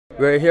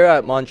We're here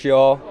at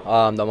Montreal,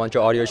 the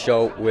Montreal Audio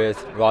Show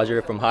with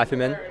Roger from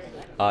Hifiman.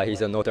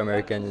 He's a North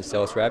American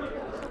sales rep,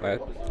 right?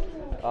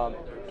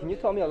 Can you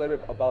tell me a little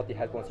bit about the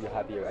headphones you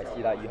have here? I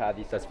see that you have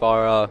the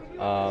Susvara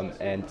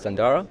and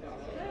Sandara.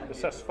 The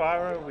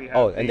Susvara, we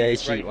have and the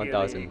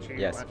He1000, the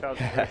yes.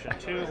 He1000 version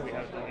 2, we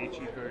have the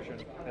He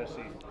version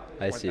SE.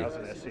 I see.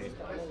 1000 SE.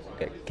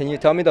 Okay. Can you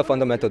tell me the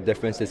fundamental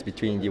differences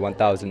between the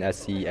 1000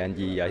 SE and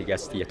the, I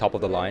guess, the top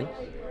of the line?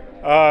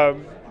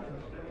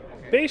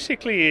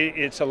 Basically,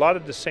 it's a lot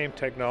of the same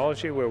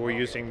technology where we're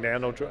using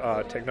nano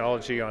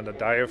technology on the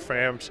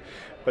diaphragms,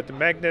 but the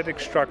magnetic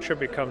structure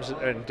becomes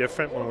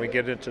different when we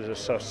get into the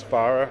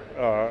Susvara,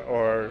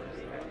 or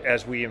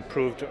as we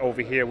improved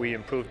over here, we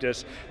improved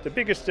this. The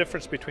biggest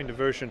difference between the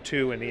version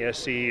 2 and the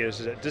SE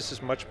is that this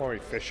is much more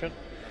efficient.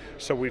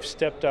 So we've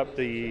stepped up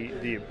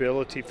the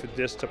ability for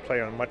this to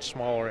play on much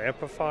smaller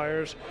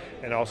amplifiers,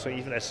 and also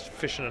even as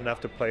efficient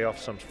enough to play off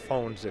some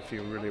phones if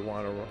you really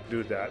want to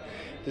do that.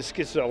 This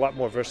gives a lot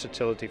more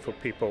versatility for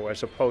people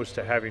as opposed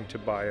to having to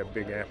buy a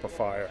big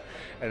amplifier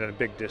and a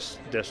big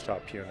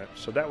desktop unit.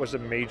 So that was a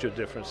major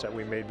difference that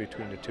we made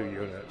between the two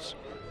units.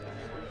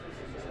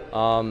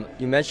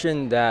 You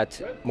mentioned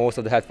that most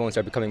of the headphones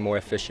are becoming more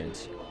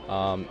efficient,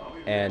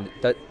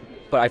 but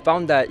I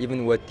found that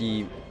even with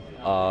the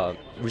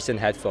recent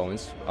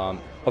headphones,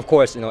 of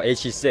course,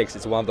 He6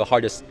 is one of the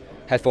hardest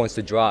headphones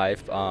to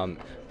drive,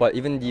 but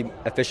even the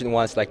efficient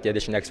ones like the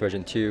Edition X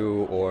version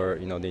 2 or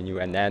the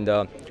new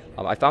Ananda,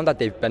 I found that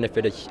they've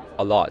benefited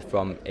a lot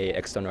from an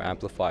external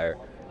amplifier.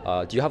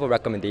 Do you have a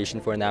recommendation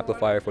for an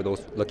amplifier for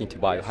those looking to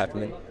buy a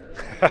Hifiman?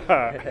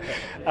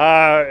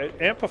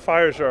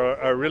 Amplifiers are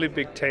a really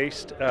big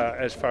taste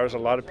as far as a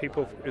lot of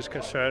people is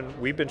concerned.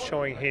 We've been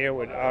showing here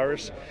with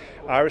Aris.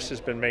 Aris has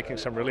been making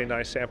some really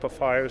nice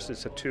amplifiers.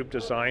 It's a tube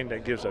design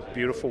that gives a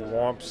beautiful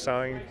warm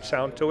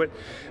sound to it,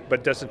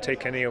 but doesn't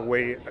take any of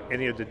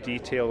the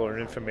detail or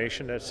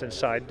information that's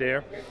inside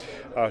there.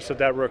 So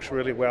that works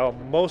really well.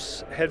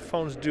 Most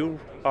headphones do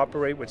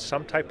operate with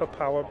some type of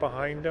power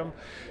behind them.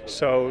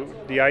 So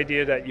the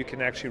idea that you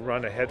can actually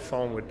run a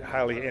headphone with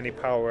hardly any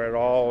power at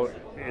all,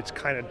 it's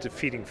kind of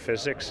defeating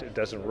physics. It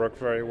doesn't work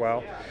very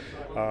well.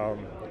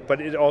 But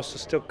it also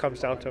still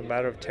comes down to a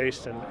matter of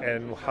taste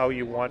and how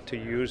you want to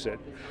use it.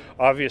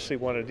 Obviously,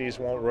 one of these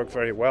won't work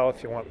very well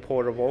if you want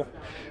portable.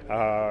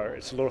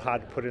 It's a little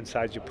hard to put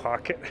inside your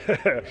pocket.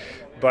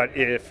 But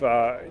if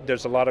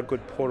there's a lot of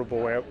good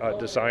portable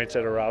designs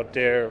that are out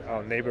there,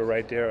 our neighbor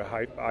right there,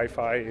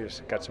 Hi-Fi,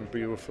 has got some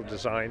beautiful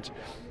designs.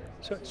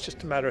 So it's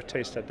just a matter of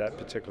taste at that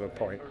particular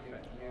point.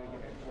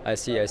 I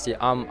see. As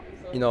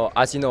you know,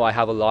 I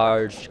have a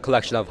large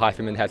collection of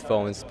Hifiman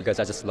headphones because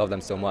I just love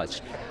them so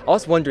much. I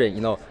was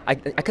wondering, I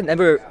can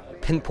never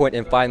pinpoint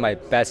and find my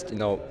best,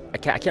 I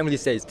can't really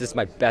say this is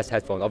my best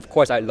headphone. Of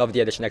course, I love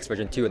the Edition X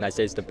version 2 and I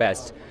say it's the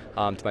best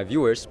to my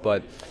viewers,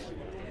 but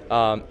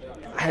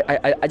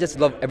I just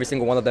love every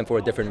single one of them for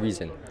a different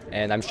reason,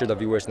 and I'm sure the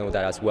viewers know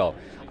that as well.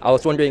 I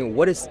was wondering,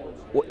 if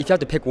you had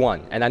to pick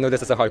one, and I know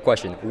this is a hard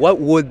question, what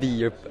would be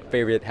your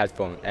favorite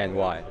headphone and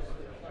why?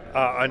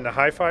 On the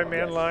Hi-Fi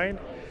Man line?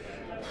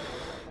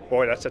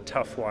 Boy, that's a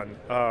tough one.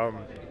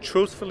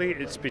 Truthfully,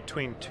 it's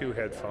between two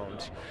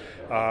headphones.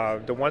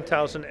 The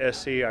 1000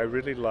 SE I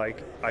really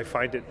like. I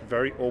find it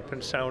very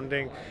open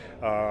sounding,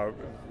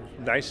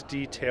 nice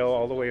detail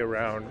all the way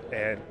around,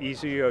 and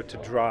easier to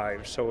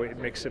drive, so it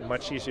makes it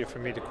much easier for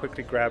me to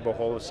quickly grab a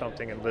hold of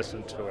something and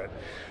listen to it.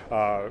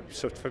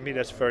 So for me,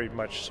 that's very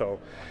much so.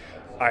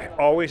 I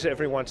always,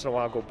 every once in a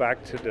while, go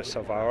back to the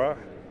Susvara,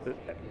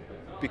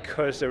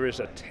 because there is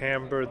a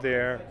timbre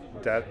there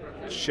that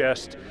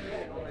just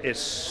is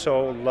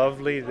so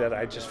lovely that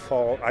I just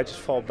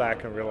fall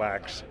back and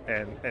relax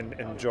and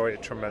enjoy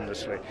it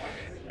tremendously.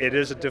 It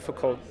is a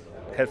difficult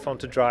headphone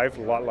to drive,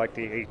 a lot like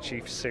the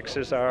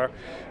He6s are,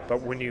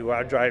 but when you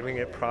are driving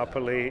it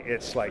properly,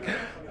 it's like,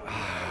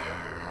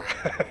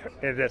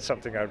 and that's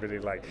something I really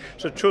like.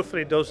 So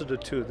truthfully, those are the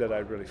two that I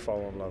really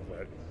fall in love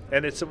with.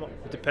 And it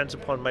depends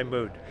upon my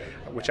mood,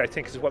 which I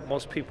think is what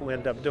most people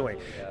end up doing.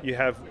 You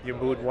have your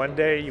mood one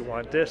day, you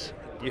want this,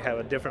 you have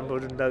a different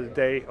mood another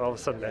day, all of a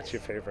sudden that's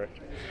your favorite.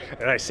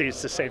 And I see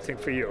it's the same thing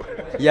for you.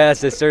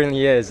 Yes, it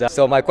certainly is.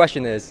 So my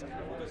question is,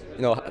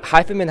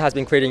 Hifiman has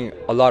been creating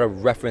a lot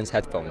of reference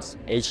headphones,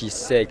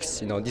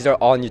 He6, these are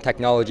all new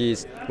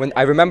technologies.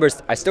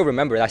 I still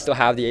remember, I still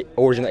have the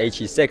original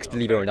He6,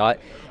 believe it or not.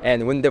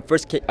 And when the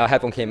first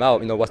headphone came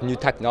out, it was new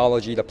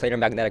technology, the planar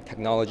magnetic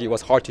technology. It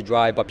was hard to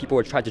drive, but people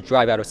were trying to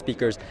drive out of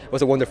speakers. It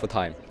was a wonderful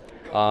time.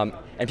 And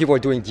people were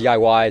doing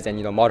DIYs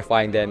and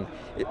modifying them.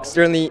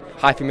 Certainly,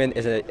 Hifiman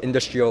is an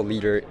industrial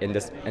leader in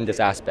this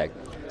aspect.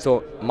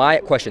 So my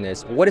question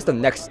is, what is the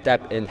next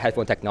step in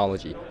headphone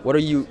technology?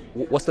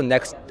 What's the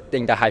next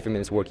thing that Hifiman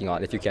is working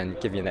on, if you can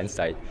give me an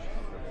insight?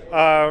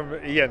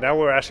 Yeah, now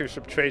we're asking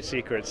some trade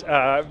secrets.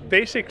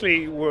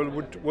 Basically,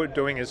 what we're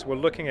doing is we're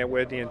looking at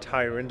where the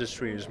entire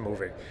industry is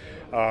moving.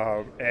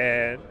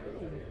 And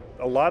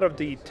a lot of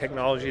the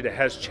technology that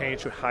has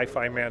changed with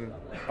Hifiman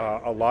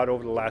a lot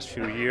over the last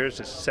few years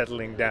is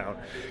settling down.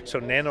 So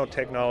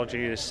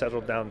nanotechnology is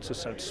settled down to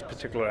some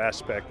particular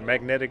aspect.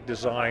 Magnetic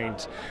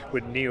designs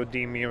with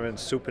neodymium and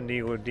super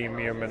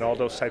neodymium and all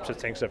those types of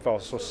things have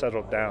also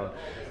settled down.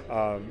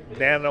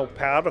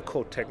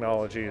 Nanoparticle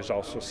technology is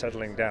also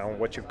settling down,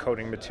 what you're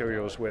coating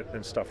materials with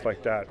and stuff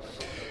like that.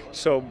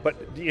 So,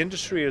 but the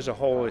industry as a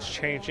whole is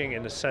changing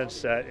in the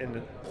sense that in the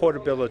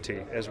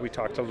portability, as we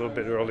talked a little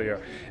bit earlier,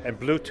 and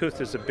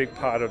Bluetooth is a big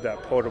part of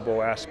that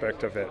portable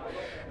aspect of it.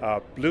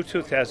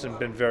 Bluetooth hasn't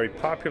been very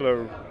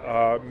popular,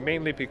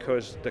 mainly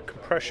because the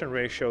compression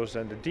ratios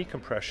and the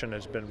decompression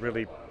has been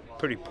really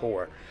pretty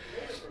poor.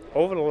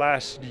 Over the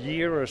last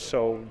year or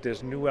so,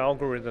 there's new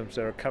algorithms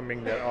that are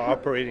coming that are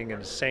operating in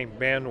the same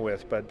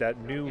bandwidth, but that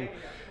new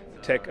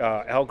tech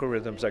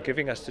algorithms are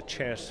giving us the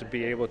chance to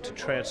be able to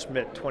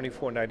transmit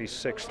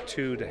 2496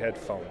 to the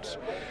headphones.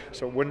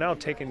 So we're now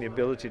taking the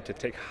ability to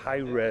take high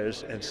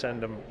res and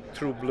send them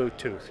through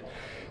Bluetooth.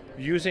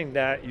 Using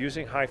that,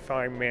 using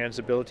Hifiman's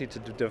ability to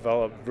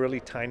develop really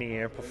tiny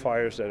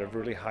amplifiers that are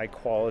really high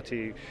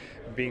quality,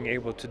 being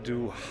able to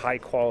do high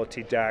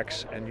quality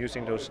DACs, and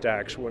using those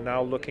DACs, we're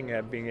now looking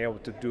at being able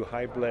to do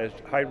high res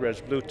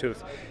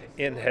Bluetooth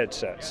in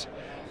headsets.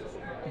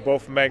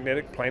 Both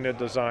magnetic planar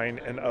design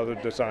and other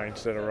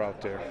designs that are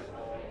out there.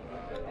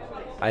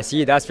 I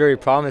see, that's very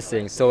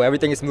promising. So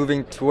everything is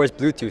moving towards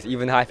Bluetooth,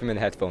 even Hifiman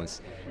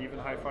headphones. Even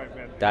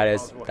Hifiman.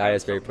 That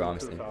is very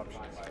promising.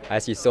 I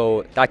see.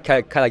 So that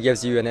kind of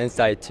gives you an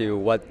insight to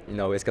what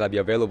is going to be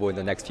available in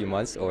the next few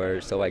months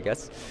or so, I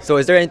guess. So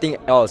is there anything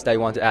else that you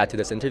want to add to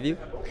this interview?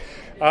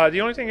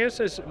 The only thing is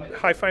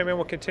Hifiman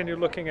will continue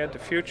looking at the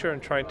future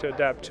and trying to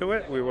adapt to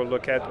it. We will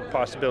look at the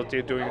possibility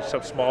of doing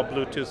some small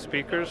Bluetooth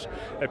speakers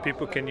that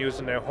people can use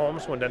in their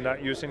homes when they're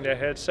not using their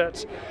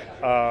headsets.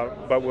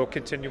 But we'll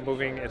continue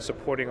moving and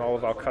supporting all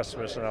of our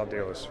customers and our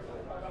dealers.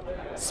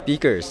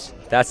 Speakers.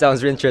 That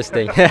sounds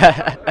interesting.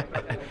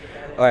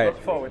 All right.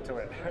 Look forward to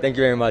it. Thank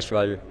you very much,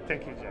 Roger.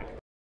 Thank you, Jay.